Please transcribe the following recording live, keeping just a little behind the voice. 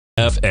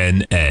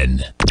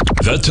TFNN,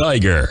 the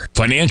Tiger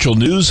Financial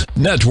News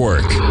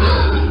Network.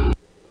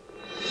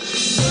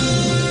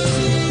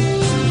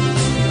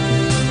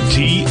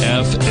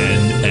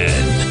 TFNN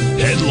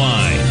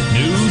Headline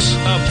News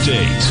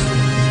Update.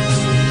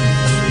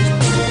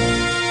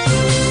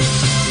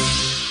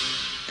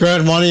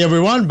 Good morning,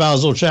 everyone.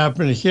 Basil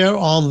Chapman here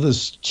on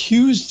this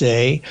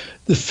Tuesday,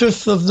 the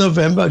 5th of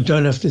November. I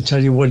don't have to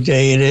tell you what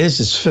day it is.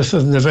 It's 5th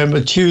of November,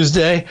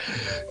 Tuesday.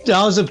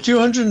 Dow's up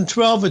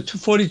 212 at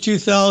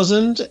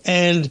 42,000.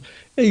 And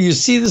you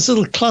see this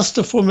little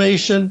cluster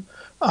formation.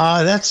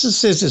 That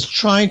says it's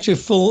trying to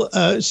fill.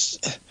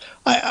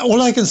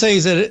 All I can say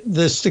is that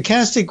the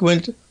stochastic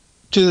went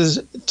to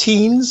the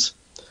teens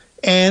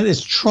and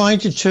it's trying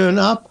to turn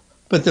up.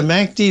 But the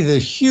MACD, the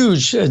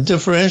huge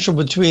differential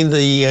between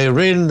the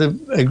red and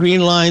the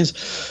green lines,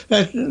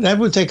 that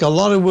would take a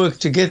lot of work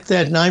to get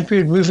that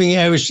 9-period moving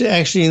average.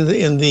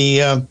 Actually, in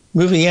the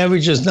moving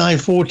average is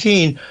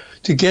 914.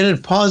 To get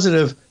it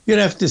positive, you'd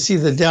have to see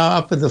the Dow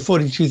up at the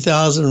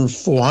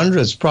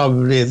 42,400s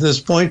probably at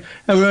this point,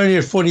 and we're only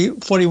at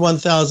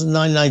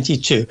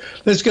 41,992.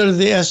 Let's go to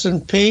the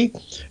S&P.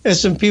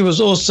 S&P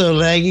was also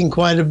lagging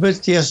quite a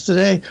bit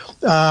yesterday.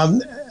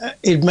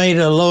 It made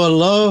a lower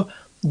low,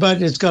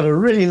 but it's got a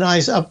really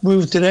nice up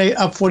move today,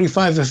 up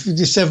 45 at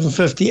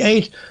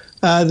 57.58.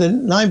 The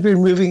 9-period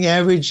moving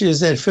average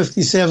is at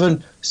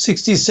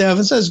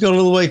 57.67, so it's got a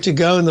little way to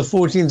go, and the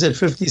 14's at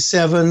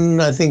 57,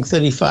 I think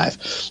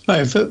 35. All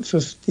right,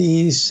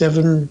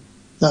 57,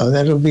 no,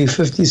 that'll be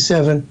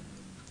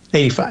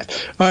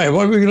 57.85. All right,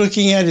 what we're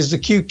looking at is the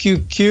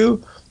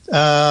QQQ.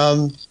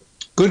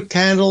 Good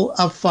candle,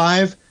 up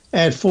 5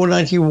 at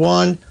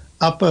 491.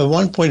 Up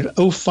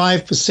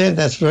 1.05%.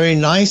 That's very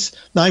nice.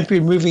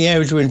 9-period moving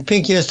average went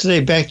pink yesterday,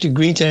 back to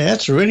green today.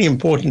 That's really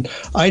important.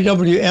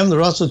 IWM, the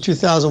Russell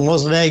 2000,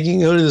 was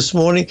lagging early this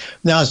morning.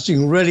 Now it's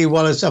doing really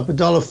well. It's up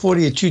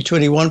 $1.40 at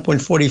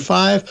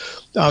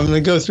 221.45. I'm going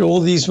to go through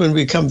all these when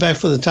we come back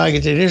for the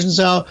Target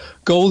Technicians Hour.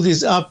 Gold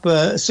is up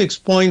 6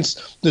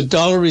 points. The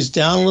dollar is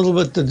down a little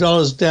bit. The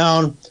dollar's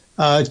down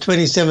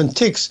 27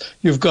 ticks.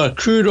 You've got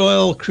crude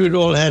oil. Crude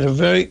oil had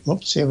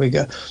here we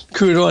go.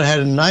 Crude oil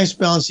had a nice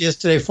bounce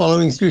yesterday,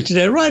 following through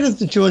today, right at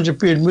the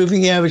 200-period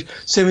moving average,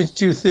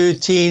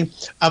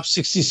 72.13, up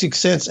 66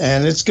 cents.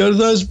 And let's go to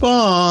those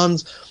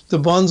bonds. The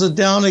bonds are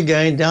down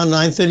again, down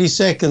 9.30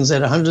 seconds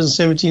at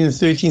 117 and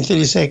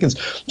 13.30 seconds.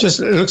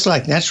 Just it looks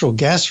like natural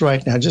gas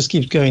right now. Just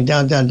keeps going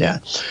down, down,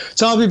 down.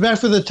 So I'll be back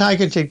for the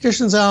Tiger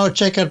Technicians Hour.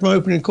 Check out my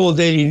opening call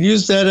daily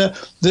newsletter.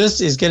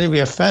 This is going to be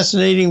a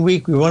fascinating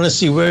week. We want to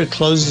see where it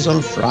closes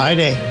on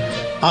Friday.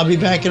 I'll be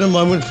back in a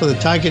moment for the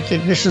Tiger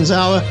Technicians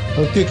Hour.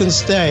 Hope you can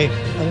stay.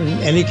 And in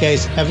any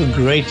case, have a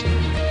great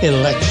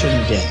election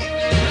day.